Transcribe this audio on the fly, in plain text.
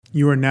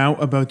You are now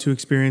about to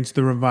experience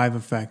the Revive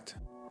Effect.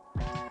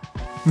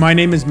 My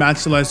name is Matt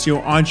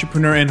Celestio,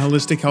 entrepreneur and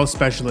holistic health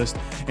specialist,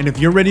 and if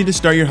you're ready to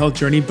start your health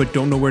journey but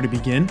don't know where to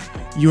begin,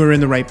 you are in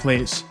the right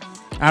place.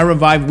 At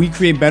Revive, we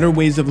create better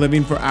ways of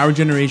living for our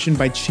generation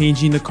by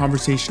changing the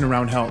conversation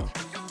around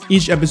health.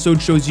 Each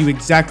episode shows you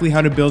exactly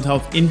how to build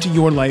health into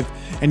your life,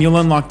 and you'll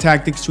unlock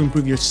tactics to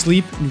improve your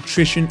sleep,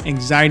 nutrition,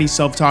 anxiety,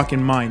 self-talk,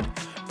 and mind.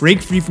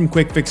 Break free from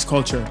quick fix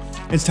culture.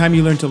 It's time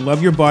you learn to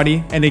love your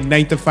body and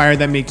ignite the fire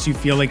that makes you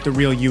feel like the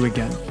real you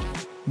again.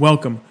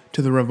 Welcome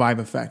to the Revive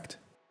Effect.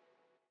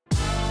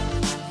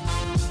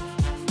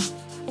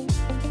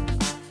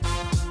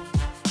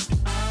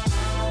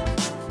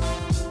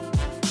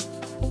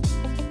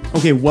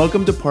 Okay,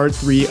 welcome to part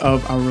 3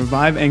 of our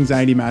Revive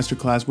Anxiety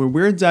Masterclass, where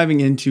we're diving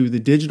into the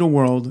digital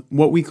world,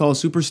 what we call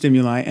super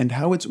stimuli, and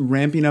how it's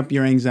ramping up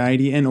your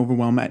anxiety and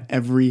overwhelm at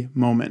every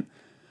moment.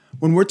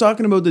 When we're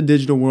talking about the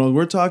digital world,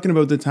 we're talking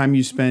about the time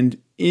you spend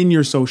in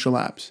your social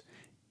apps,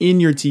 in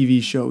your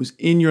TV shows,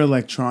 in your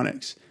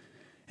electronics.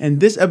 And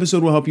this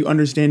episode will help you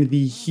understand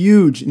the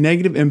huge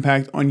negative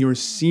impact on your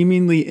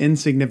seemingly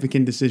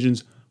insignificant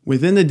decisions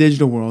within the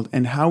digital world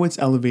and how it's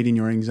elevating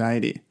your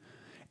anxiety.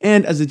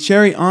 And as a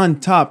cherry on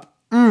top,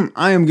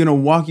 I am going to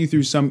walk you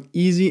through some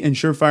easy and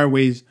surefire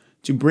ways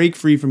to break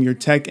free from your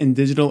tech and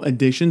digital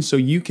addiction so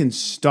you can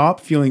stop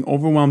feeling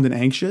overwhelmed and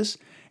anxious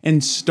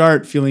and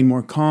start feeling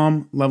more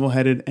calm,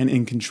 level-headed, and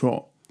in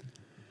control.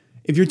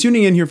 If you're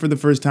tuning in here for the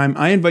first time,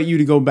 I invite you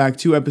to go back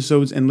 2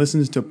 episodes and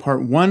listen to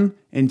part 1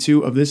 and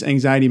 2 of this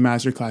Anxiety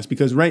Masterclass,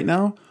 because right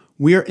now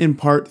we are in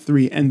part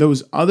 3, and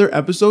those other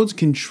episodes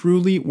can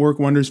truly work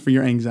wonders for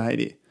your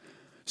anxiety.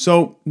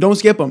 So don't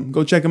skip them.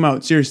 Go check them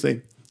out.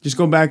 Seriously. Just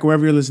go back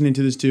wherever you're listening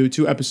to this to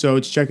 2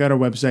 episodes. Check out our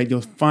website.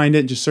 You'll find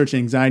it. Just search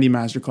Anxiety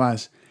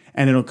Masterclass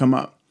and it'll come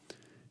up.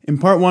 In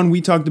part 1,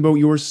 we talked about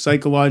your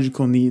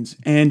psychological needs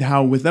and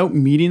how without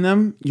meeting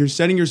them, you're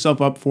setting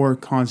yourself up for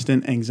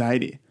constant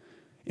anxiety.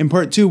 In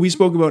part 2, we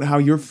spoke about how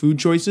your food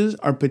choices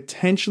are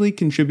potentially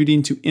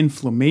contributing to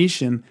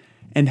inflammation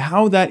and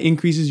how that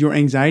increases your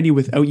anxiety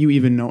without you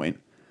even knowing.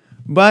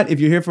 But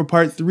if you're here for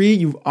part 3,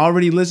 you've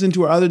already listened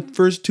to our other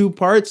first 2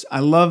 parts. I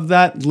love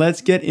that.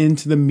 Let's get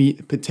into the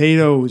meat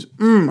potatoes.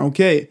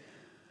 Okay.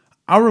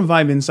 Our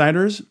Revive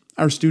Insiders,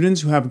 our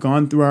students who have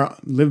gone through our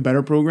Live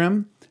Better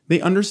program, they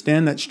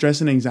understand that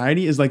stress and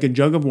anxiety is like a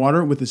jug of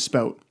water with a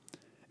spout.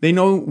 They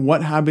know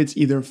what habits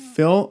either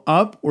fill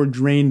up or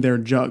drain their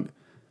jug.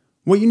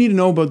 What you need to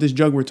know about this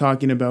jug we're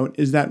talking about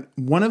is that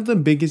one of the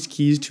biggest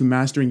keys to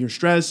mastering your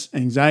stress,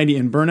 anxiety,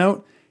 and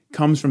burnout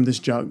comes from this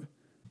jug.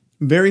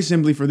 Very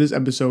simply for this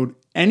episode,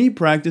 any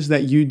practice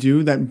that you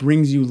do that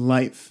brings you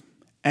life,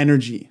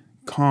 energy,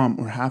 calm,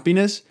 or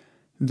happiness,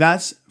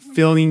 that's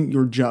filling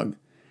your jug.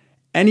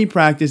 Any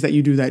practice that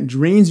you do that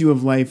drains you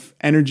of life,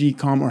 energy,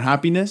 calm, or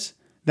happiness,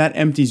 that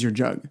empties your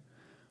jug.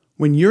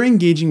 When you're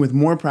engaging with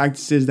more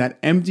practices that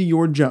empty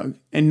your jug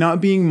and not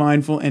being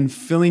mindful and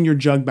filling your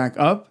jug back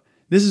up,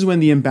 this is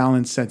when the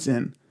imbalance sets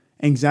in.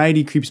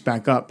 Anxiety creeps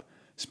back up.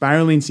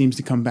 Spiraling seems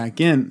to come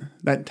back in.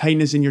 That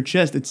tightness in your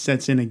chest, it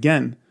sets in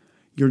again.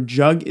 Your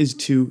jug is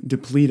too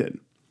depleted.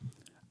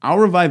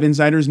 Our Revive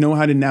Insiders know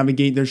how to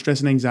navigate their stress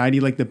and anxiety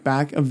like the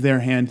back of their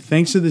hand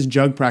thanks to this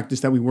jug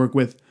practice that we work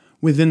with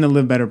within the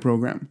Live Better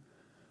program.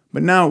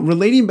 But now,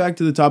 relating back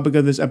to the topic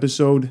of this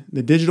episode,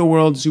 the digital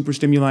world, super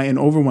stimuli, and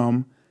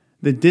overwhelm,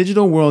 the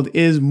digital world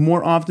is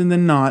more often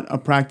than not a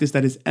practice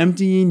that is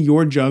emptying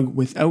your jug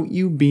without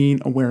you being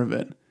aware of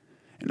it.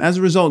 And as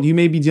a result, you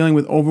may be dealing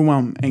with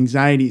overwhelm,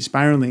 anxiety,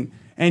 spiraling,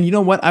 and you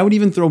know what? I would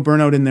even throw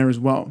burnout in there as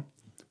well.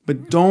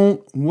 But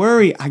don't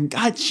worry, I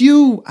got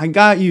you.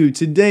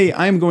 Today,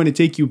 I am going to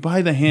take you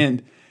by the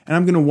hand, and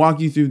I'm going to walk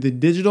you through the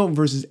digital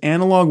versus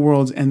analog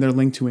worlds and their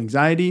link to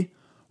anxiety,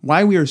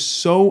 why we are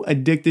so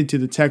addicted to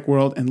the tech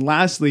world, and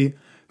lastly,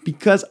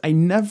 because I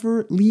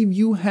never leave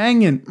you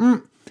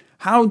hanging,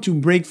 how to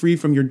break free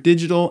from your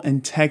digital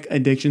and tech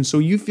addiction so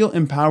you feel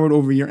empowered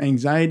over your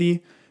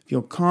anxiety,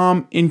 feel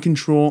calm, in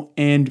control,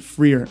 and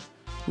freer.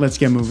 Let's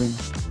get moving.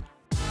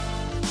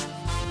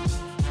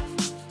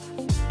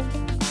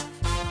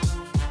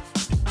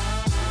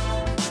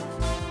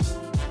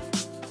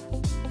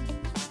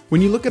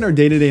 When you look at our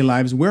day-to-day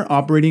lives, we're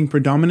operating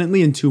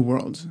predominantly in 2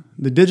 worlds,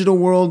 the digital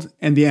world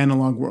and the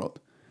analog world.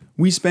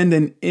 We spend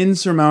an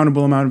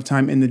insurmountable amount of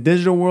time in the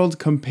digital world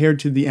compared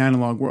to the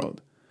analog world.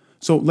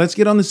 So let's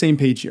get on the same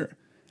page here.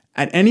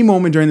 At any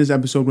moment during this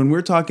episode, when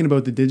we're talking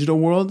about the digital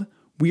world,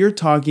 we are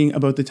talking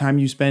about the time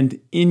you spend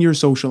in your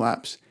social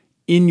apps,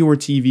 in your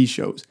TV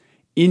shows,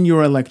 in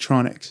your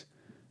electronics.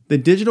 The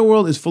digital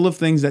world is full of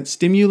things that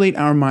stimulate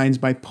our minds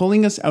by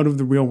pulling us out of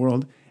the real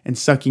world and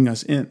sucking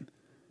us in.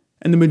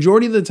 And the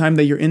majority of the time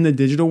that you're in the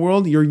digital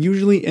world, you're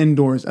usually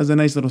indoors, as a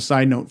nice little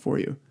side note for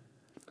you.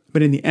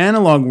 But in the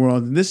analog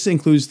world, this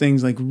includes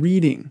things like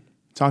reading,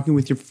 talking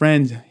with your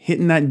friends,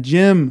 hitting that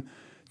gym,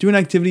 doing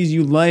activities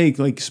you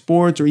like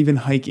sports or even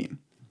hiking.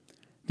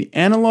 The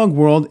analog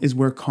world is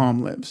where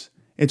calm lives.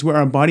 It's where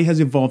our body has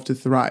evolved to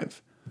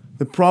thrive.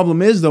 The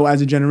problem is, though,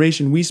 as a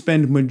generation, we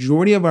spend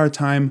majority of our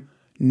time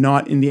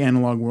not in the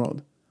analog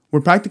world.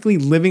 We're practically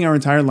living our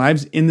entire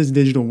lives in this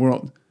digital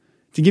world.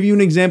 To give you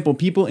an example,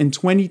 people in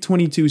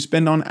 2022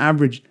 spend on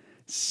average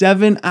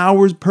 7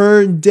 hours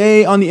per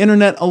day on the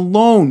internet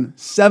alone.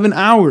 7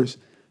 hours.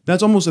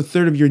 That's almost a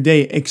third of your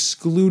day,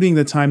 excluding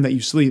the time that you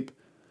sleep.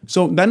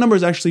 So that number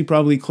is actually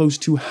probably close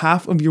to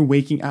half of your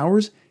waking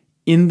hours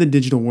in the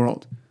digital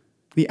world.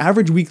 The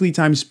average weekly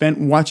time spent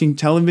watching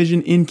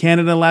television in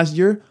Canada last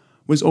year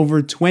was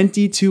over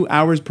 22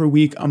 hours per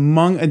week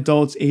among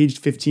adults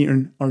aged 18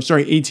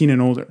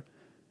 and older.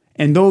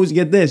 And those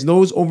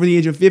over the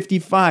age of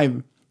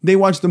 55, they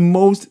watch the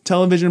most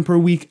television per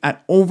week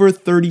at over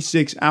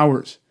 36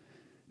 hours.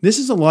 This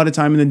is a lot of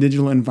time in the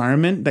digital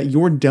environment that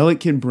your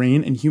delicate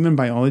brain and human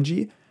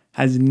biology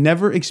has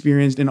never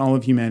experienced in all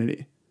of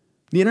humanity.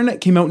 The internet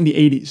came out in the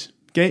 80s,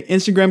 okay?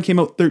 Instagram came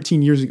out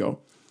 13 years ago.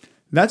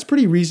 That's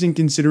pretty recent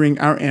considering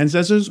our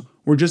ancestors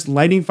were just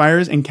lighting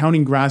fires and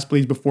counting grass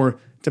blades before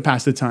to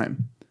pass the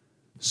time.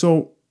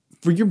 So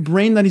for your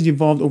brain that has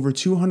evolved over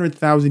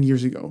 200,000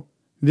 years ago,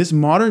 this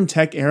modern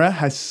tech era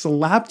has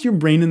slapped your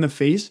brain in the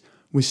face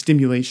with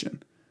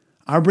stimulation.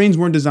 Our brains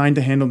weren't designed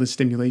to handle this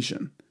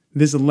stimulation,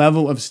 this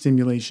level of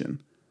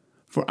stimulation.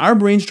 For our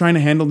brains trying to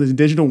handle this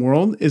digital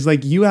world is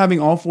like you having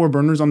all 4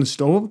 burners on the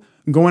stove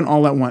going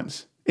all at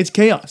once. It's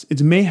chaos.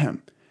 It's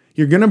mayhem.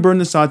 You're going to burn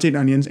the sauteed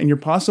onions and your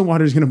pasta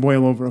water is going to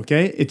boil over,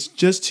 okay? It's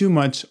just too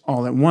much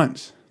all at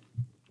once.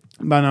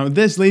 But now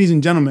this, ladies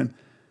and gentlemen,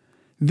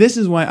 this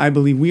is why I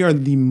believe we are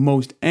the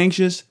most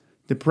anxious,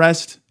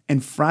 depressed,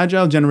 and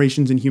fragile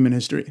generations in human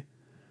history.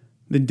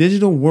 The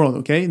digital world,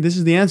 okay? This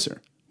is the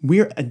answer.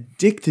 We are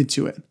addicted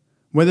to it,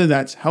 whether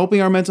that's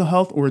helping our mental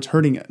health or it's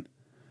hurting it.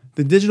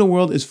 The digital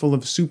world is full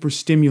of super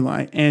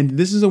stimuli, and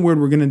this is a word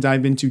we're going to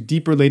dive into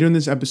deeper later in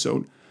this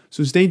episode.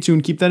 So stay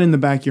tuned, keep that in the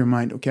back of your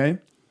mind, okay?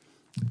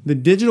 The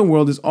digital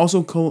world is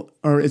also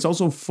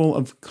full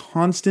of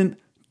constant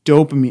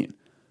dopamine,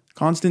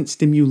 constant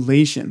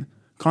stimulation,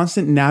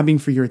 constant nabbing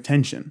for your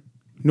attention,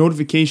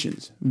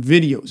 notifications,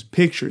 videos,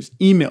 pictures,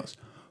 emails,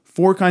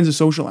 4 kinds of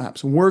social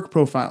apps, work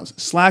profiles,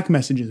 Slack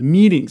messages,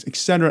 meetings,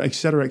 etc.,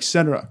 etc.,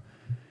 etc.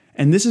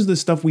 And this is the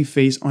stuff we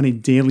face on a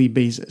daily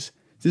basis.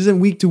 This isn't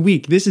week to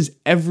week. This is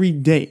every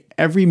day,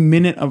 every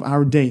minute of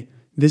our day.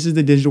 This is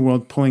the digital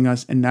world pulling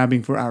us and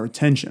nabbing for our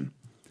attention.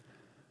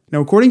 Now,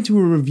 according to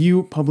a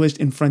review published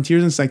in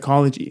Frontiers in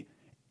Psychology,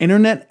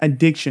 internet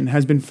addiction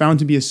has been found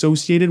to be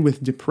associated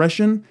with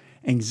depression,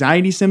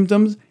 anxiety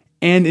symptoms,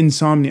 and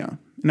insomnia.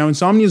 Now,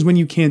 insomnia is when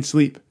you can't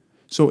sleep.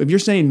 So if you're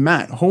saying,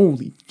 Matt,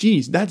 holy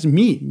geez, that's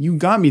me. You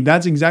got me.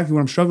 That's exactly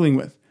what I'm struggling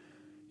with.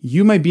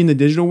 You might be in the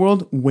digital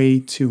world way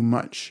too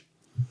much.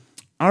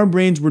 Our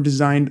brains were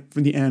designed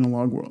for the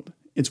analog world.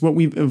 It's what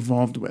we've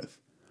evolved with.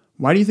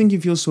 Why do you think you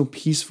feel so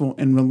peaceful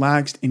and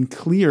relaxed and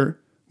clear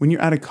when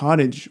you're at a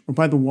cottage or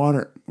by the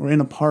water or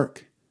in a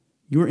park?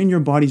 You're in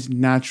your body's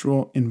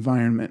natural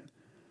environment.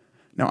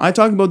 Now, I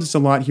talk about this a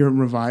lot here at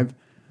Revive.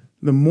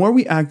 The more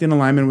we act in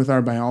alignment with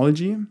our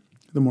biology,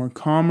 the more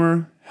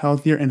calmer,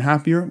 healthier, and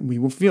happier we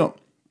will feel.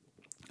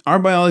 Our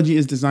biology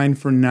is designed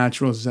for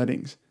natural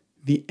settings,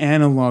 the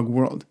analog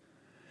world.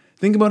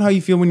 Think about how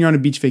you feel when you're on a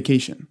beach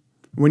vacation,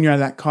 when you're at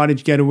that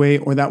cottage getaway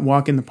or that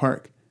walk in the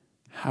park.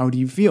 How do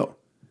you feel?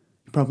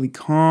 You're probably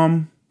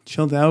calm,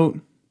 chilled out,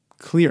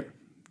 clear.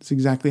 That's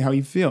exactly how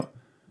you feel.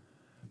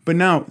 But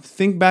now,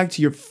 think back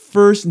to your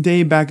first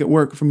day back at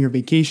work from your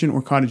vacation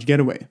or cottage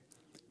getaway.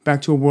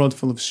 Back to a world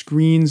full of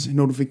screens,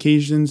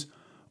 notifications,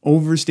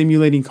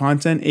 overstimulating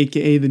content,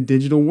 aka the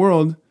digital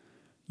world.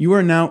 You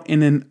are now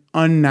in an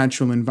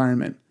unnatural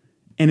environment,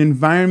 an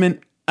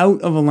environment out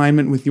of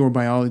alignment with your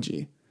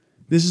biology.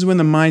 This is when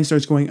the mind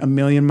starts going a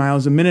million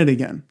miles a minute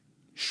again.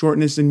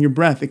 Shortness in your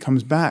breath, it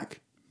comes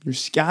back. Your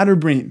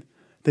scatterbrain,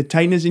 the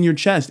tightness in your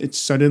chest, it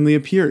suddenly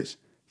appears.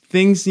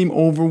 Things seem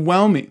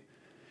overwhelming.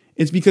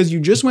 It's because you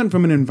just went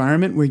from an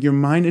environment where your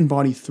mind and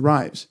body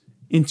thrives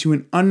into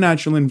an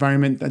unnatural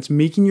environment that's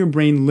making your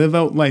brain live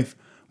out life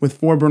with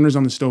 4 burners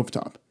on the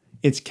stovetop.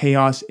 It's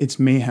chaos, it's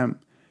mayhem.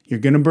 You're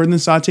going to burn the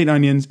sauteed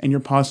onions and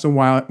your pasta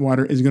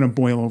water is going to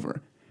boil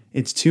over.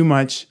 It's too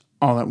much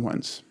all at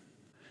once.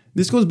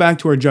 This goes back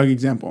to our jug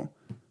example.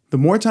 The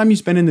more time you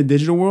spend in the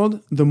digital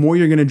world, the more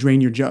you're going to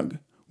drain your jug,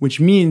 which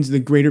means the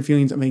greater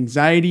feelings of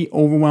anxiety,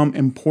 overwhelm,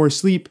 and poor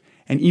sleep,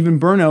 and even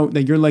burnout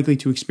that you're likely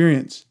to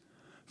experience.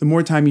 The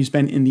more time you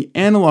spend in the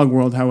analog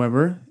world,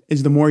 however,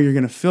 is the more you're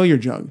going to fill your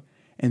jug.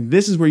 And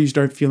this is where you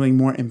start feeling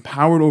more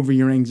empowered over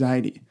your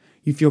anxiety.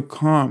 You feel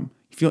calm,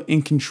 you feel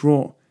in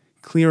control,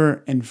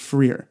 clearer and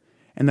freer.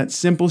 And that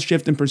simple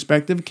shift in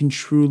perspective can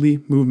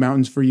truly move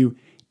mountains for you,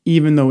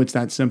 even though it's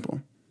that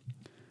simple.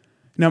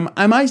 Now,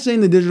 am I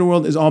saying the digital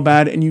world is all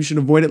bad and you should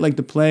avoid it like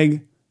the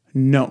plague?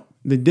 No.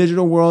 The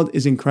digital world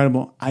is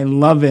incredible. I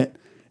love it.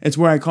 It's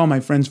where I call my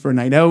friends for a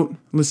night out,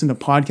 listen to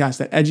podcasts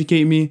that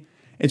educate me.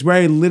 It's where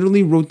I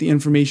literally wrote the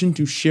information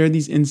to share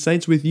these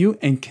insights with you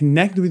and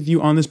connect with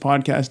you on this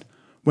podcast,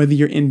 whether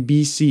you're in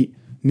BC,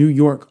 New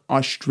York,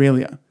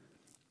 Australia.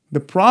 The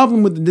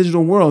problem with the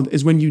digital world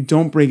is when you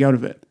don't break out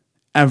of it,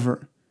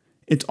 ever.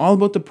 It's all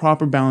about the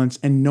proper balance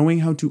and knowing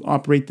how to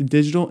operate the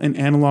digital and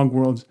analog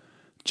worlds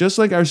just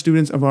like our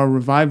students of our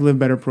Revive Live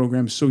Better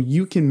program, so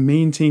you can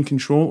maintain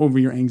control over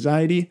your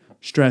anxiety,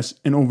 stress,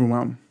 and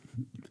overwhelm.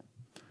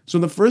 So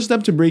the first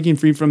step to breaking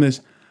free from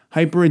this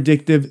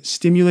hyper-addictive,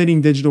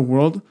 stimulating digital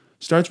world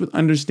starts with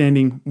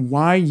understanding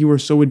why you are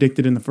so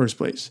addicted in the first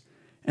place.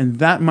 And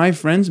that, my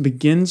friends,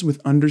 begins with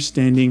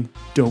understanding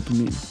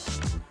dopamine.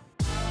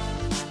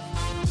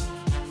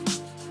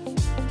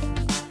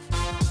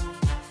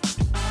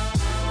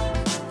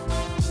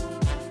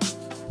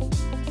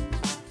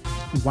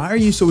 Why are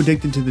you so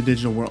addicted to the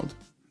digital world?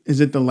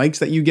 Is it the likes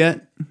that you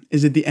get?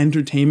 Is it the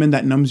entertainment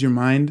that numbs your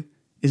mind?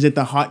 Is it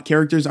the hot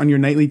characters on your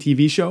nightly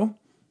TV show?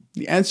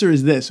 The answer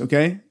is this,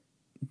 okay?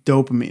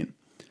 Dopamine.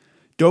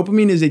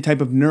 Dopamine is a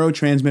type of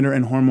neurotransmitter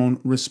and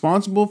hormone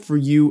responsible for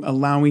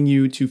allowing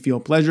you to feel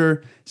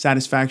pleasure,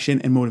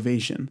 satisfaction, and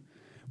motivation.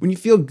 When you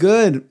feel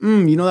good,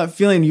 you know that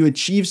feeling, you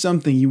achieved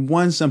something, you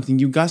won something,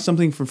 you got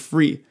something for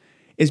free.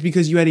 It's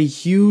because you had a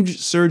huge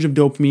surge of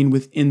dopamine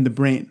within the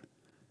brain.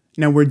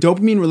 Now, where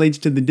dopamine relates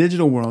to the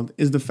digital world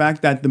is the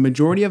fact that the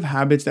majority of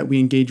habits that we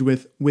engage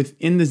with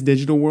within this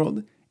digital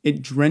world,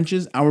 it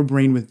drenches our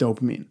brain with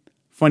dopamine.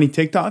 Funny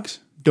TikToks,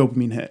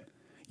 dopamine hit.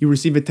 You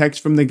receive a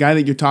text from the guy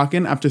that you're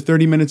talking after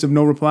 30 minutes of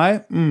no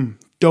reply,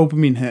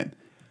 dopamine hit.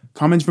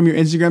 Comments from your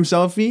Instagram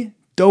selfie,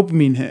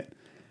 dopamine hit.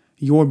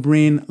 Your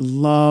brain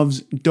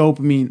loves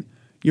dopamine.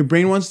 Your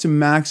brain wants to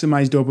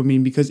maximize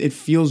dopamine because it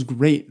feels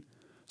great.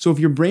 So if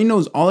your brain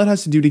knows all it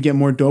has to do to get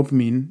more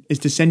dopamine is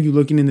to send you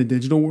looking in the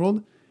digital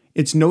world,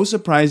 it's no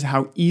surprise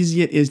how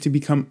easy it is to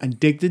become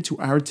addicted to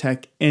our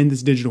tech and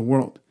this digital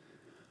world.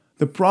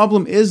 The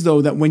problem is, though,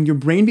 that when your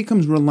brain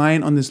becomes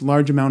reliant on this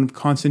large amount of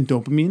constant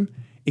dopamine,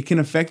 it can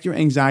affect your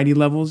anxiety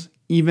levels,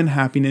 even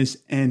happiness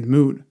and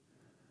mood.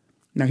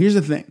 Now, here's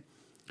the thing.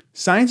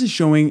 Science is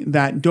showing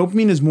that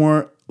dopamine is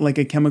more like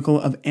a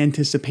chemical of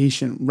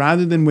anticipation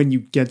rather than when you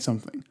get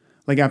something,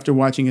 like after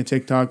watching a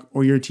TikTok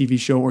or your TV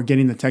show or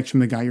getting the text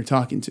from the guy you're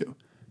talking to.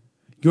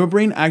 Your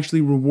brain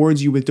actually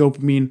rewards you with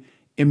dopamine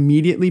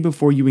immediately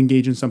before you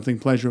engage in something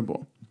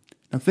pleasurable.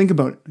 Now think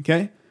about it,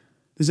 okay?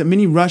 There's a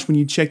mini rush when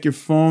you check your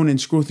phone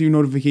and scroll through your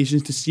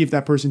notifications to see if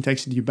that person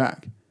texted you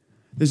back.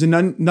 There's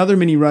another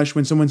mini rush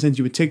when someone sends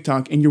you a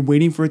TikTok and you're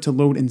waiting for it to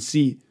load and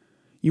see.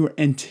 You are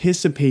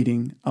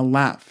anticipating a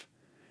laugh.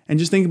 And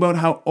just think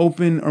about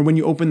when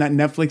you open that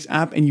Netflix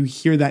app and you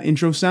hear that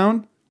intro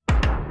sound.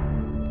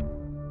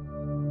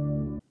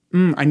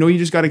 I know you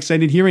just got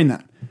excited hearing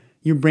that.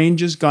 Your brain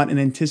just got an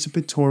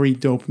anticipatory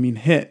dopamine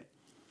hit.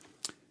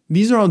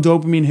 These are all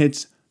dopamine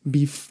hits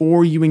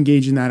before you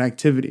engage in that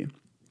activity.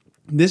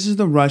 This is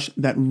the rush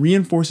that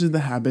reinforces the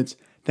habits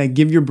that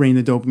give your brain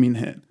the dopamine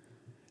hit.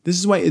 This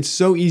is why it's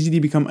so easy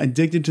to become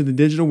addicted to the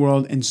digital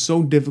world and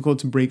so difficult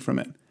to break from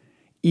it,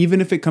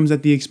 even if it comes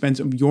at the expense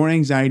of your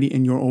anxiety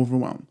and your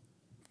overwhelm.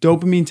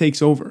 Dopamine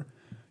takes over.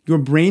 Your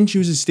brain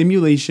chooses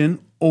stimulation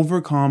over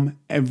calm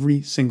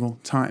every single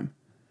time.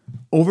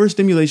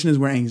 Overstimulation is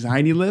where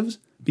anxiety lives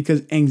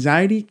because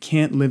anxiety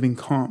can't live in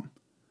calm.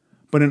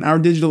 But in our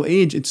digital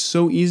age, it's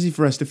so easy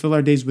for us to fill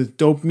our days with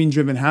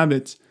dopamine-driven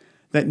habits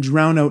that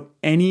drown out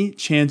any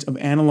chance of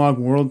analog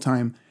world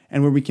time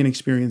and where we can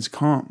experience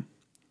calm.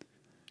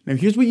 Now,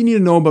 here's what you need to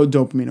know about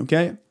dopamine,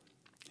 okay?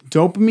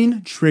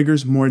 Dopamine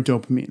triggers more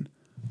dopamine.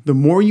 The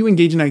more you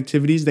engage in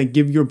activities that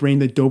give your brain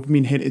the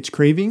dopamine hit it's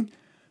craving,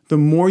 the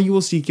more you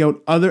will seek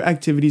out other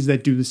activities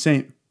that do the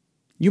same.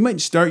 You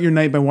might start your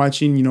night by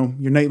watching,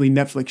 your nightly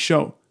Netflix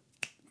show.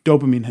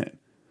 Dopamine hit.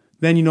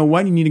 Then you know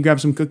what? You need to grab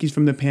some cookies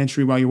from the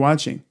pantry while you're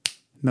watching.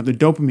 Another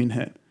dopamine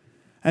hit.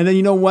 And then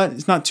you know what?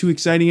 It's not too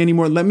exciting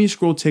anymore. Let me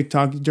scroll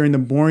TikTok during the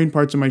boring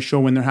parts of my show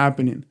when they're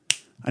happening.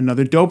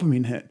 Another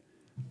dopamine hit.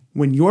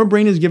 When your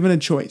brain is given a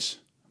choice,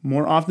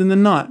 more often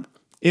than not,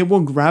 it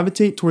will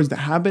gravitate towards the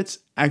habits,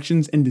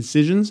 actions, and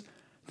decisions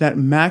that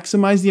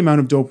maximize the amount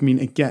of dopamine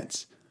it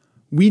gets.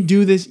 We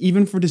do this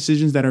even for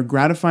decisions that are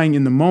gratifying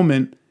in the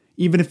moment,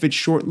 even if it's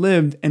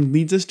short-lived and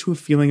leads us to a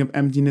feeling of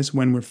emptiness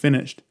when we're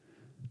finished.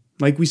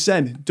 Like we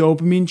said,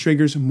 dopamine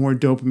triggers more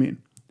dopamine.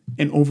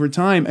 And over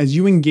time, as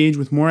you engage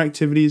with more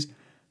activities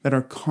that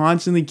are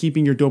constantly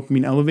keeping your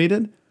dopamine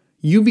elevated,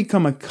 you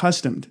become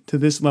accustomed to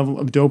this level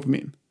of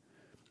dopamine.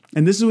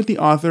 And this is what the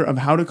author of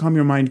How to Calm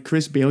Your Mind,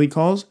 Chris Bailey,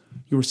 calls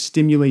your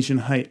stimulation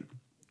height.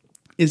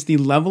 It's the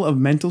level of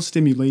mental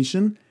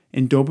stimulation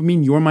and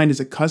dopamine your mind is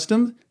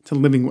accustomed to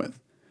living with.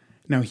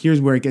 Now,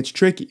 here's where it gets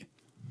tricky.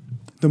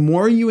 The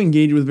more you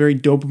engage with very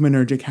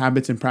dopaminergic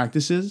habits and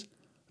practices,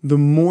 the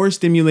more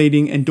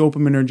stimulating and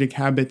dopaminergic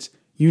habits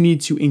you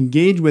need to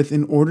engage with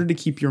in order to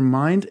keep your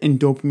mind and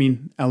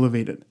dopamine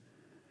elevated.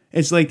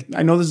 It's like,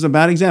 I know this is a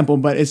bad example,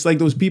 but it's like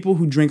those people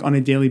who drink on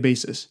a daily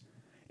basis.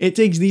 It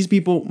takes these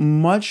people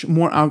much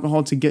more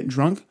alcohol to get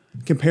drunk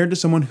compared to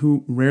someone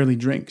who rarely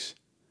drinks.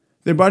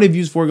 Their body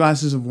views 4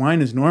 glasses of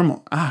wine as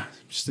normal.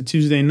 Just a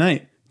Tuesday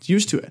night. It's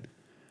used to it.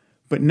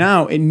 But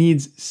now it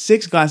needs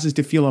 6 glasses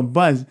to feel a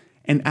buzz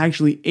and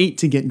actually 8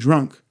 to get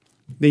drunk.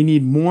 They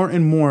need more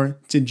and more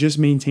to just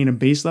maintain a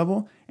base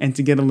level and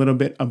to get a little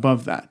bit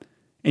above that.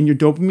 And your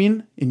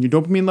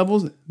dopamine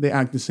levels, they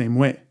act the same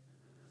way.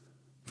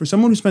 For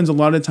someone who spends a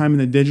lot of time in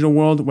the digital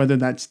world, whether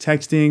that's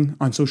texting,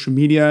 on social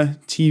media,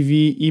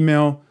 TV,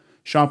 email,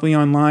 shopping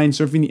online,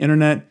 surfing the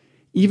internet,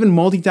 even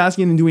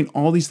multitasking and doing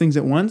all these things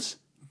at once,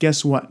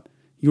 guess what?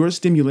 Your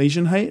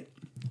stimulation height,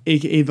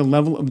 aka the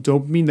level of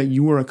dopamine that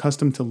you are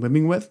accustomed to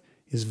living with,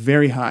 is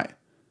very high.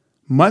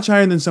 Much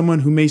higher than someone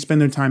who may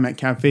spend their time at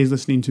cafes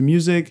listening to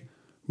music,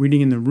 reading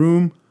in the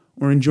room,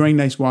 or enjoying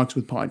nice walks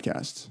with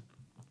podcasts.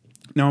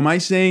 Now, am I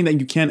saying that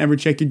you can't ever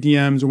check your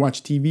DMs or watch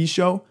a TV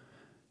show?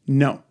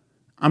 No.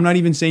 I'm not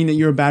even saying that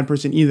you're a bad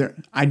person either.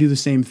 I do the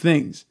same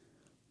things.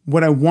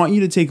 What I want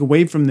you to take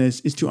away from this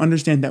is to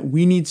understand that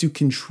we need to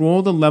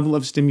control the level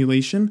of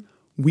stimulation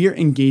we are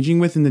engaging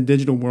with in the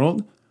digital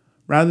world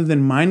rather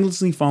than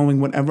mindlessly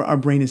following whatever our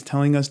brain is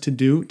telling us to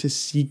do to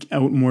seek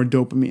out more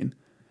dopamine.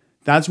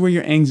 That's where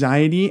your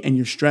anxiety and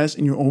your stress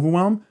and your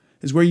overwhelm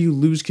is where you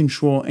lose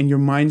control and your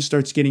mind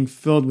starts getting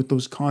filled with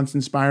those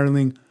constant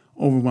spiraling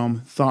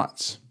overwhelm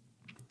thoughts.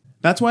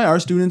 That's why our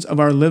students of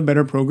our Live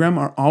Better program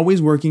are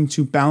always working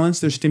to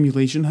balance their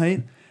stimulation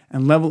height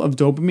and level of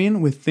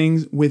dopamine with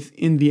things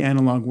within the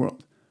analog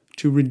world,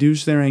 to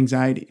reduce their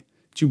anxiety,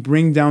 to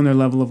bring down their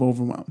level of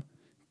overwhelm,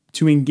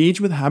 to engage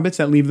with habits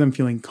that leave them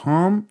feeling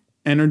calm,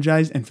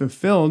 energized, and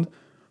fulfilled,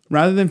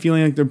 rather than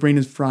feeling like their brain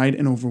is fried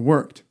and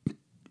overworked.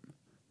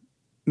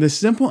 The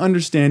simple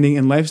understanding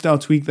and lifestyle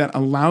tweak that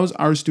allows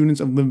our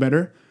students of Live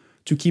Better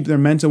to keep their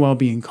mental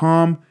well-being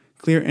calm,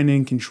 clear, and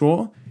in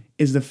control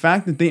is the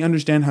fact that they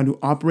understand how to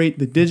operate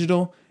the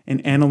digital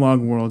and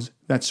analog worlds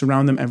that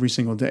surround them every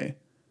single day.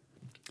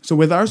 So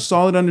with our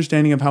solid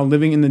understanding of how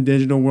living in the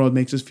digital world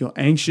makes us feel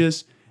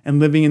anxious and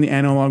living in the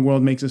analog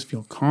world makes us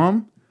feel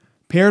calm,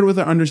 paired with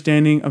our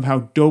understanding of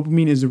how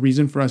dopamine is the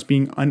reason for us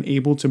being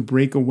unable to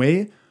break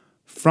away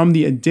from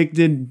the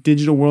addicted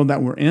digital world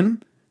that we're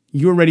in,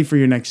 you're ready for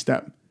your next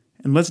step.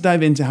 And let's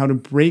dive into how to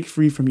break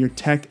free from your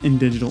tech and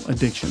digital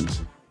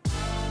addictions.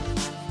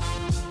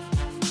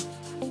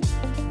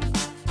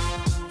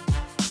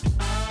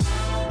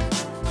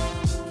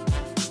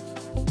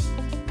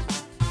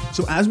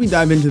 So as we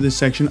dive into this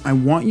section, I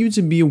want you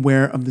to be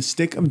aware of the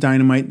stick of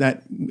dynamite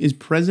that is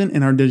present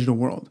in our digital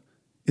world.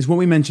 It's what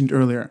we mentioned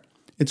earlier.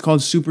 It's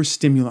called super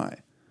stimuli.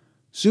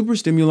 Super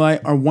stimuli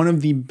are one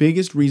of the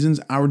biggest reasons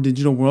our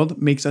digital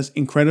world makes us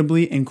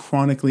incredibly and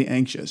chronically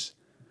anxious.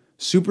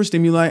 Super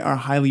stimuli are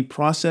highly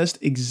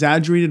processed,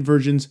 exaggerated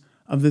versions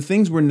of the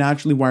things we're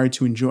naturally wired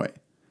to enjoy.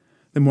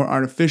 The more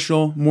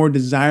artificial, more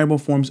desirable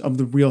forms of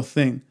the real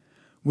thing,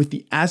 with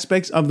the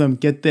aspects of them,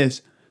 get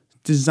this,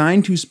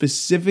 designed to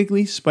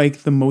specifically spike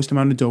the most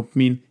amount of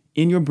dopamine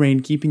in your brain,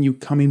 keeping you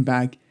coming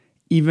back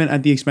even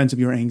at the expense of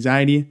your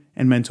anxiety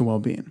and mental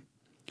well-being.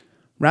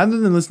 Rather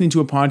than listening to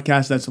a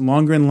podcast that's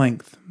longer in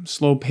length,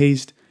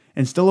 slow-paced,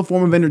 and still a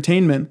form of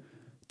entertainment,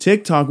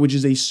 TikTok, which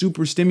is a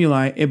super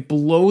stimuli, it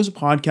blows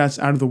podcasts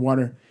out of the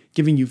water,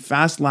 giving you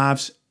fast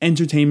laughs,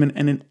 entertainment,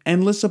 and an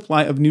endless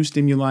supply of new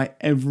stimuli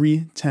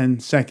every 10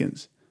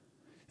 seconds.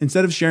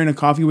 Instead of sharing a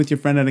coffee with your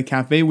friend at a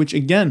cafe, which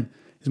again,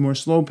 is more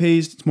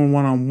slow-paced, it's more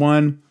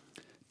one-on-one.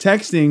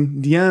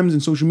 Texting, DMs,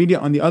 and social media,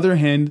 on the other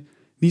hand,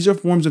 these are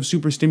forms of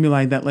super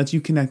stimuli that lets you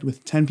connect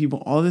with 10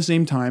 people all at the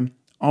same time,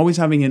 always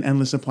having an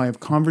endless supply of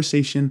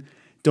conversation,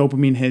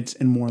 dopamine hits,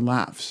 and more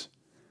laughs.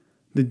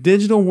 The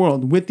digital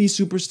world with these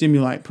super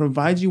stimuli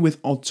provides you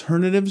with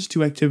alternatives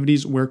to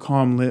activities where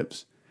calm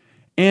lives,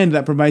 and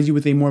that provides you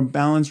with a more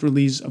balanced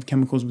release of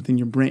chemicals within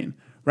your brain,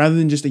 rather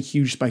than just a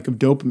huge spike of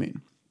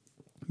dopamine.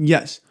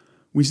 Yes,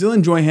 we still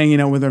enjoy hanging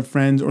out with our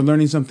friends or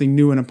learning something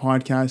new in a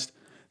podcast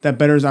that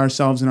betters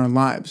ourselves and our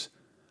lives.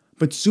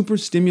 But super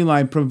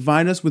stimuli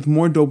provide us with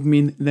more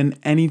dopamine than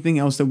anything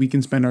else that we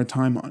can spend our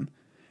time on.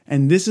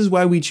 And this is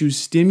why we choose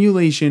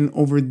stimulation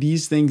over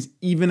these things,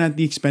 even at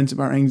the expense of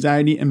our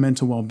anxiety and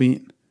mental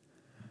well-being.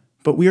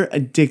 But we are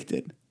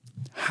addicted.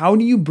 How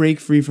do you break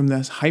free from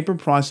this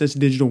hyper-processed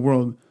digital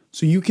world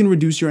so you can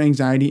reduce your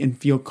anxiety and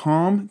feel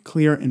calm,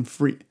 clear, and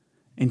free?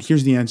 And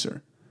here's the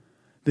answer.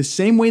 The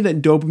same way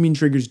that dopamine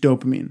triggers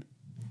dopamine,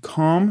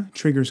 calm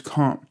triggers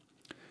calm.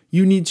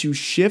 You need to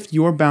shift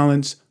your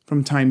balance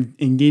from time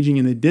engaging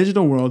in the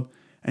digital world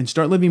and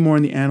start living more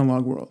in the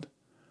analog world.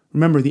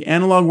 Remember, the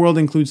analog world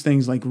includes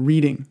things like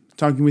reading,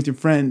 talking with your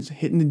friends,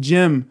 hitting the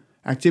gym,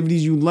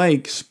 activities you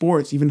like,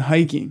 sports, even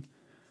hiking.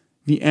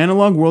 The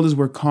analog world is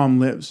where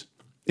calm lives.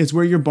 It's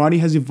where your body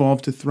has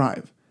evolved to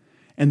thrive.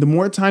 And the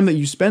more time that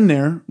you spend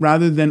there,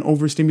 rather than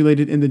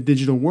overstimulated in the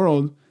digital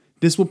world,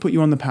 this will put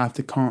you on the path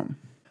to calm.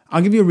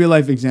 I'll give you a real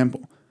life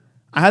example.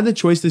 I had the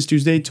choice this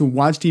Tuesday to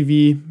watch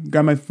TV,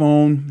 grab my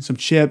phone, some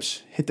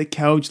chips, hit the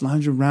couch,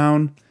 lounge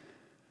around.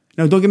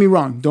 Now, don't get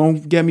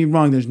me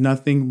wrong. There's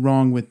nothing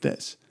wrong with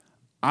this.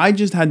 I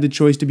just had the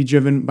choice to be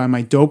driven by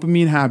my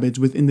dopamine habits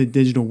within the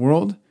digital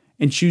world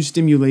and choose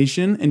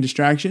stimulation and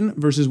distraction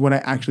versus what I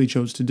actually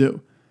chose to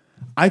do.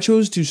 I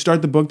chose to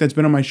start the book that's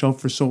been on my shelf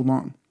for so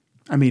long.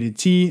 I made a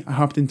tea, I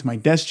hopped into my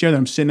desk chair that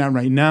I'm sitting at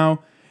right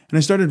now, and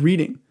I started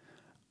reading.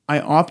 I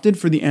opted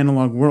for the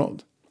analog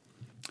world.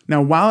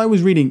 Now, while I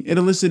was reading, it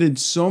elicited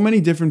so many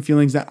different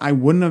feelings that I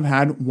wouldn't have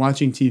had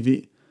watching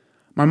TV.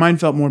 My mind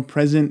felt more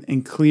present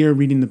and clear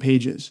reading the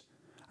pages.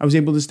 I was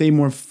able to stay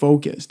more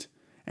focused.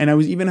 And I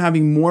was even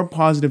having more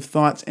positive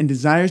thoughts and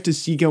desires to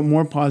seek out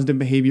more positive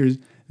behaviors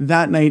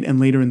that night and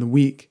later in the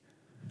week.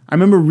 I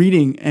remember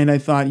reading and I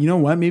thought, you know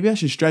what, maybe I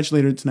should stretch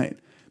later tonight.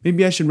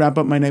 Maybe I should wrap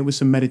up my night with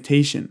some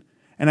meditation.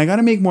 And I got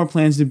to make more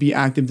plans to be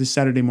active this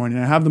Saturday morning.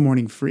 I have the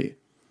morning free.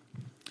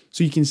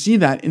 So you can see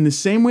that in the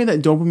same way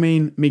that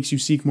dopamine makes you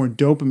seek more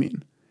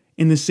dopamine,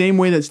 in the same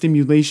way that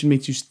stimulation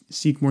makes you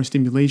seek more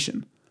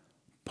stimulation,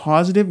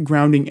 positive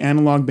grounding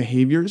analog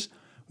behaviors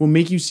will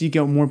make you seek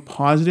out more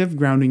positive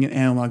grounding and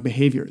analog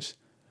behaviors.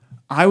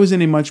 I was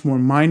in a much more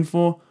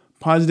mindful,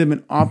 positive,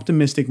 and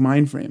optimistic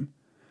mind frame.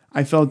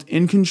 I felt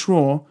in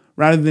control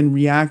rather than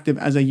reactive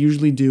as I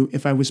usually do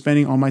if I was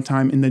spending all my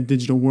time in the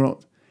digital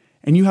world.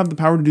 And you have the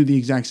power to do the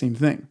exact same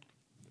thing.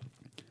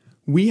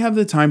 We have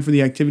the time for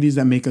the activities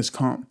that make us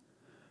calm.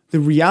 The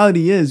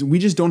reality is we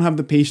just don't have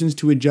the patience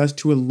to adjust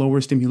to a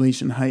lower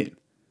stimulation height.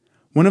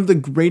 One of the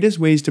greatest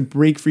ways to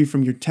break free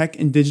from your tech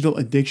and digital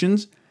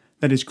addictions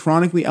that is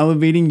chronically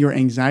elevating your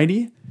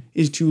anxiety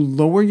is to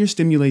lower your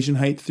stimulation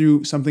height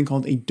through something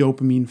called a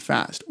dopamine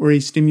fast or a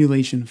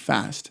stimulation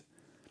fast.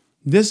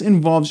 This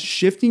involves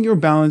shifting your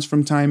balance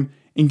from time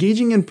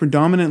engaging in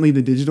predominantly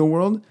the digital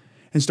world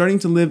and starting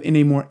to live in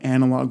a more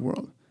analog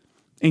world.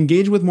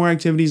 Engage with more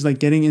activities like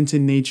getting into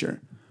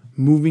nature,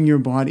 moving your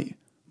body,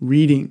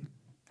 reading.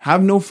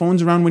 Have no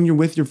phones around when you're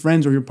with your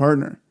friends or your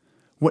partner.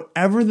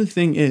 Whatever the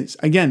thing is,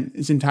 again,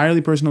 it's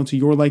entirely personal to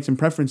your likes and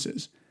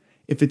preferences.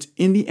 If it's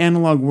in the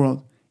analog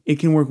world, it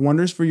can work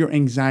wonders for your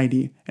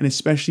anxiety, and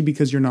especially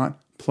because you're not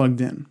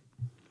plugged in.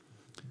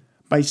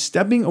 By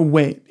stepping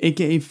away,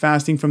 aka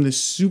fasting from the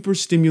super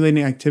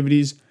stimulating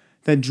activities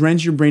that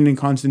drench your brain in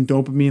constant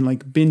dopamine,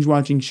 like binge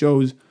watching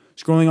shows,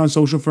 scrolling on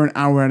social for an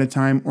hour at a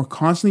time, or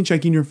constantly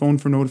checking your phone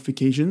for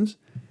notifications,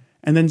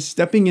 and then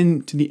stepping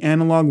into the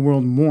analog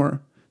world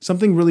more,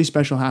 something really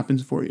special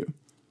happens for you.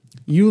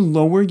 You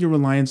lower your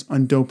reliance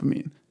on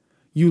dopamine.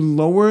 You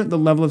lower the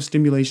level of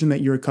stimulation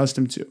that you're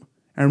accustomed to.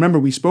 And remember,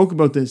 we spoke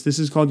about this. This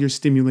is called your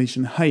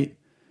stimulation height.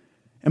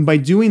 And by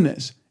doing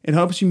this, it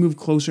helps you move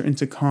closer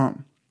into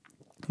calm.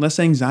 Less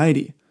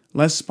anxiety,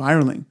 less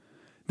spiraling.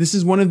 This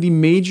is one of the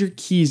major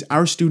keys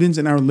our students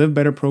in our Live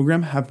Better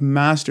program have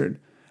mastered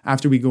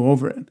after we go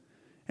over it.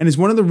 And it's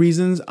one of the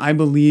reasons I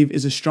believe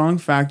is a strong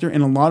factor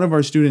in a lot of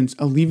our students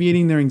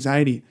alleviating their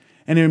anxiety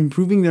and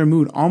improving their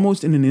mood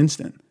almost in an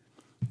instant.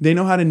 They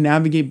know how to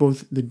navigate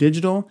both the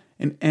digital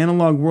and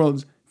analog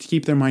worlds to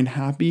keep their mind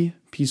happy,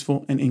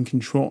 peaceful, and in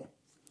control.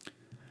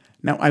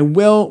 Now, I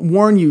will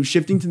warn you,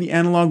 shifting to the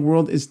analog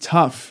world is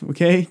tough,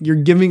 okay? You're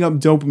giving up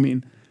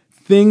dopamine.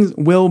 Things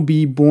will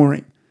be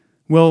boring.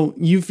 Will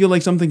you feel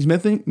like something's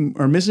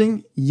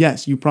missing?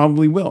 Yes, you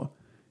probably will.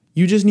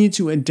 You just need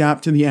to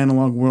adapt to the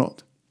analog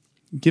world.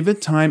 Give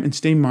it time and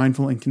stay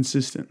mindful and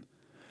consistent.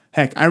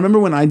 Heck, I remember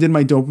when I did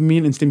my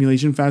dopamine and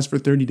stimulation fast for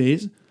 30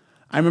 days,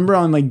 I remember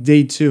on like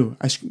day 2,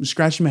 I was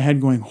scratching my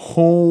head going,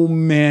 oh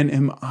man,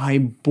 am I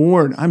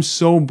bored? I'm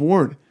so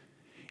bored.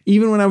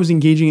 Even when I was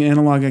engaging in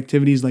analog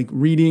activities like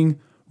reading,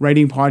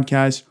 writing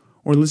podcasts,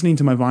 or listening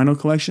to my vinyl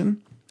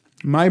collection,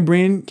 my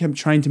brain kept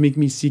trying to make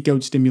me seek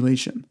out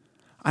stimulation.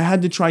 I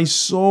had to try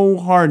so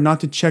hard not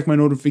to check my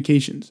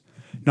notifications,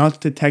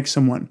 not to text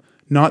someone,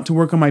 not to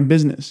work on my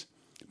business.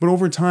 But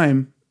over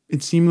time, it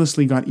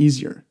seamlessly got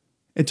easier.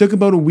 It took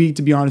about a week,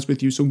 to be honest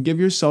with you, so give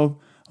yourself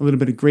a little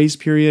bit of grace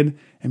period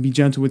and be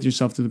gentle with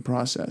yourself through the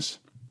process.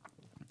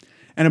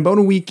 And about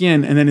a week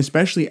in, and then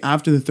especially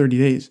after the 30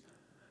 days,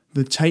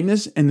 the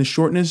tightness and the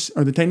shortness,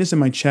 or the tightness in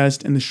my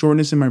chest and the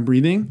shortness in my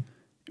breathing,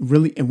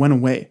 it went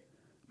away.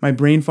 My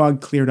brain fog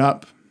cleared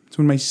up. It's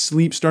when my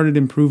sleep started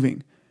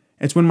improving.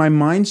 It's when my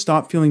mind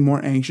stopped feeling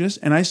more anxious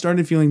and I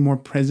started feeling more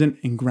present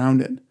and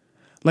grounded.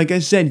 Like I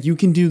said, you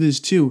can do this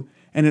too.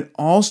 And it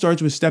all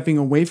starts with stepping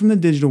away from the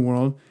digital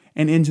world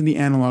and into the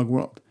analog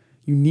world.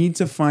 You need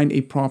to find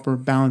a proper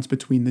balance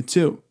between the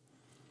two.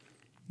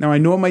 Now, I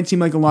know it might seem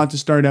like a lot to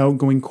start out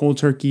going cold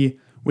turkey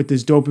with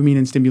this dopamine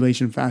and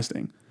stimulation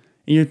fasting.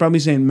 And you're probably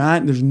saying,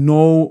 Matt, there's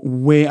no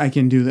way I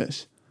can do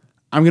this.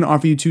 I'm going to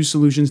offer you 2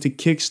 solutions to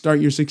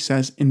kickstart your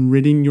success in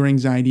ridding your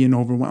anxiety and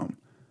overwhelm.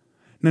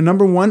 Now,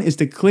 number 1 is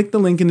to click the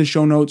link in the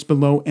show notes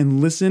below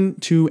and listen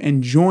to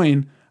and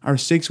join our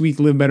 6-week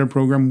Live Better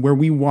program where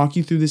we walk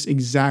you through this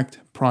exact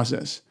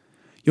process.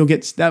 You'll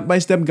get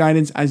step-by-step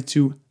guidance as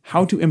to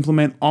how to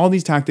implement all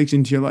these tactics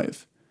into your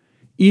life.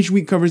 Each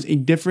week covers a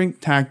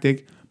different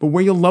tactic, but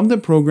where you'll love the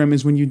program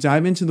is when you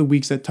dive into the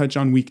weeks that touch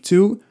on week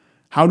 2,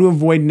 how to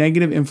avoid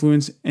negative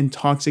influence and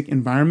toxic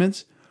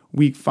environments,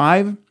 week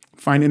 5,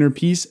 find inner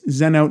peace,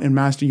 zen out, and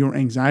master your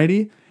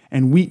anxiety,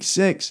 and week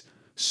 6,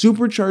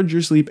 supercharge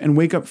your sleep and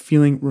wake up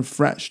feeling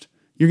refreshed.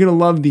 You're going to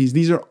love these.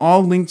 These are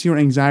all linked to your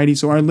anxiety,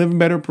 so our Live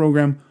Better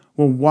program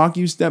will walk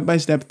you step by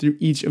step through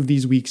each of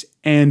these weeks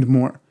and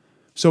more.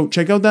 So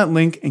check out that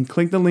link and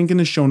click the link in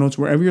the show notes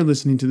wherever you're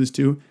listening to this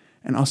to,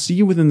 and I'll see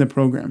you within the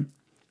program.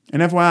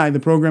 And FYI, the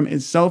program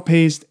is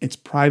self-paced, it's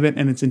private,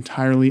 and it's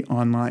entirely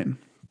online.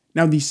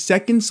 Now, the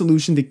second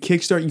solution to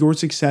kickstart your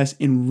success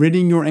in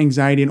ridding your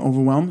anxiety and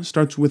overwhelm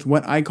starts with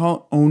what I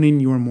call owning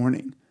your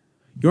morning.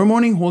 Your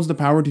morning holds the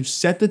power to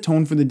set the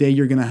tone for the day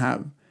you're going to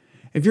have.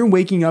 If you're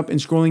waking up and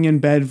scrolling in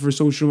bed with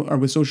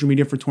social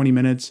media for 20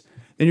 minutes,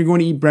 then you're going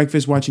to eat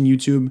breakfast watching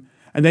YouTube,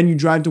 and then you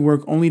drive to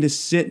work only to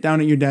sit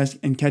down at your desk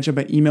and catch up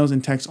at emails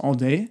and texts all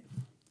day,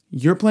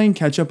 you're playing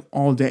catch up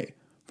all day.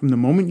 From the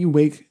moment you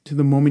wake to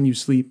the moment you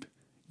sleep,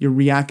 you're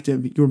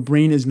reactive. Your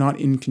brain is not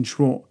in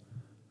control.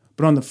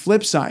 But on the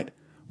flip side,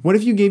 what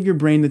if you gave your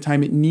brain the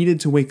time it needed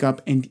to wake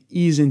up and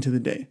ease into the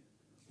day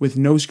with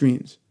no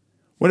screens?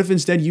 What if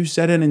instead you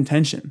set an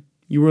intention?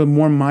 You were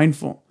more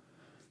mindful.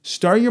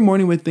 Start your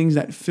morning with things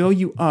that fill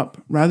you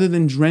up rather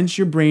than drench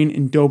your brain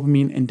in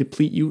dopamine and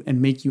deplete you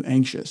and make you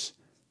anxious.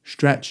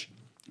 Stretch,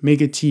 make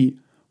a tea,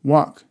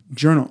 walk,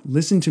 journal,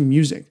 listen to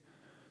music.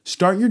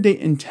 Start your day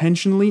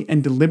intentionally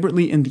and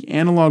deliberately in the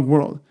analog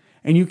world,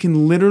 and you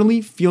can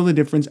literally feel the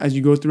difference as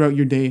you go throughout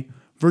your day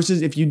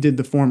versus if you did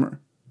the former.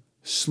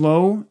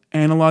 Slow,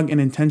 analog,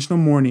 and intentional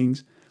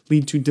mornings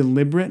lead to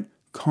deliberate,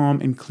 calm,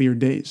 and clear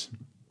days.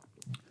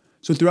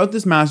 So throughout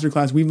this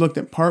masterclass, we've looked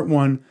at part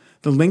 1,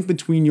 the link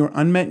between your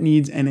unmet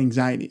needs and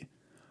anxiety.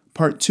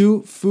 Part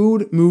 2,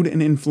 food, mood,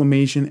 and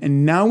inflammation.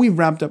 And now we've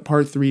wrapped up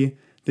part 3,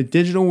 the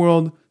digital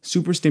world,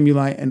 super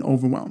stimuli, and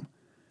overwhelm.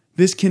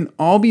 This can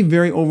all be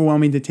very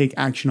overwhelming to take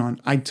action on.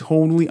 I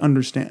totally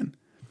understand.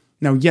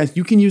 Now, yes,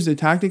 you can use the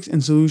tactics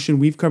and solution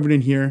we've covered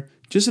in here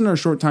just in our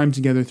short time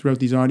together throughout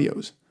these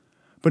audios.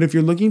 But if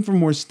you're looking for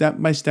more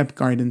step-by-step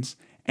guidance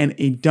and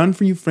a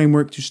done-for-you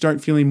framework to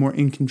start feeling more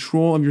in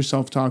control of your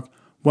self-talk,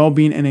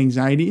 well-being, and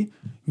anxiety,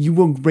 you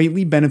will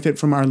greatly benefit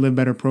from our Live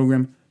Better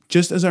program,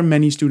 just as our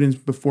many students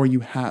before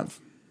you have.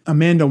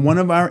 Amanda, one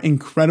of our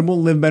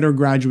incredible Live Better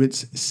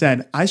graduates,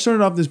 said, I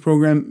started off this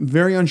program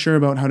very unsure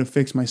about how to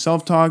fix my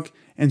self-talk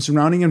and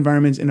surrounding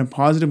environments in a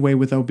positive way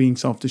without being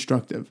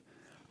self-destructive.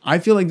 I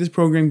feel like this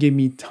program gave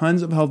me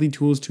tons of healthy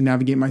tools to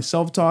navigate my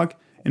self-talk,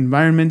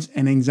 environments,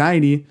 and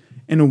anxiety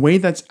in a way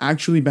that's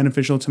actually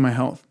beneficial to my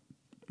health.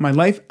 My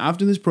life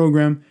after this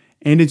program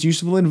and its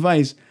useful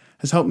advice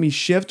has helped me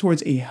shift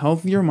towards a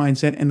healthier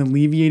mindset and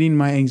alleviating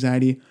my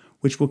anxiety,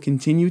 which will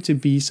continue to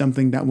be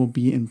something that will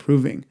be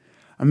improving.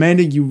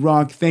 Amanda, you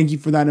rock. Thank you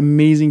for that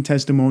amazing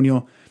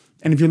testimonial.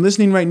 And if you're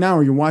listening right now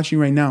or you're watching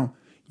right now,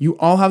 you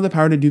all have the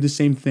power to do the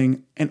same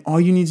thing, and all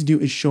you need to do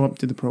is show up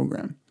to the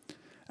program.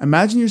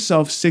 Imagine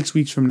yourself 6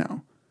 weeks from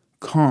now,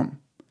 calm,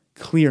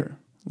 clear,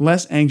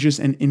 less anxious,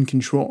 and in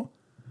control.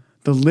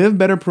 The Live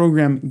Better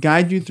program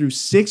guides you through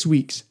 6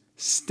 weeks,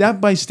 step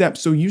by step,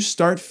 so you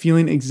start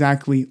feeling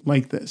exactly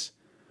like this.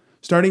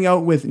 Starting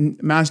out with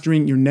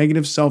mastering your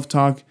negative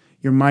self-talk,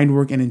 your mind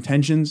work, and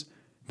intentions.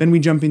 Then we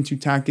jump into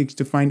tactics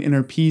to find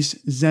inner peace,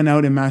 zen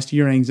out, and master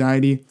your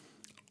anxiety,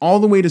 all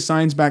the way to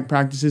science-backed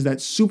practices that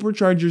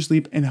supercharge your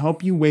sleep and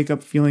help you wake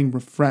up feeling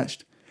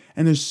refreshed.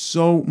 And there's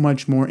so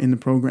much more in the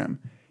program.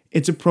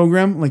 It's a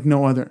program like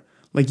no other,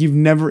 like you've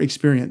never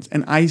experienced.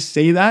 And I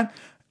say that,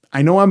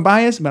 I know I'm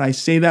biased, but I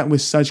say that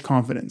with such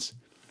confidence.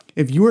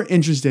 If you are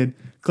interested,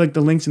 click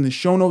the links in the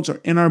show notes or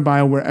in our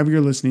bio wherever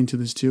you're listening to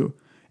this too,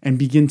 and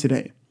begin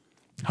today.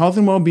 Health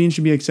and well-being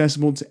should be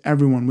accessible to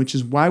everyone, which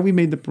is why we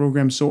made the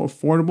program so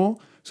affordable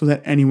so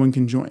that anyone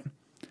can join.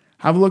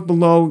 Have a look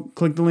below,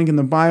 click the link in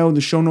the bio,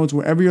 the show notes,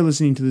 wherever you're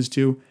listening to this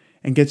to,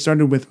 and get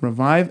started with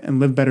Revive and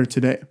Live Better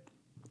today.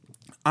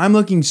 I'm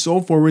looking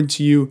so forward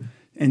to you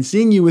and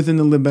seeing you within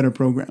the Live Better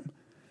program.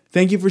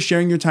 Thank you for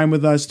sharing your time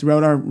with us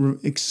throughout our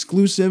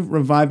exclusive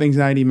Revive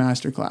Anxiety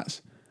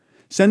Masterclass.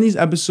 Send these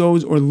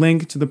episodes or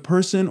link to the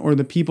person or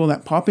the people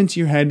that pop into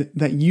your head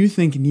that you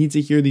think need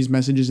to hear these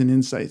messages and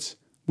insights.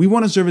 We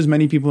want to serve as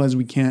many people as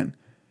we can.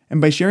 And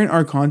by sharing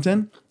our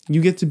content,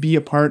 you get to be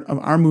a part of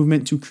our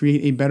movement to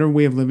create a better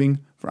way of living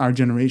for our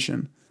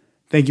generation.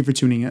 Thank you for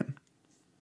tuning in.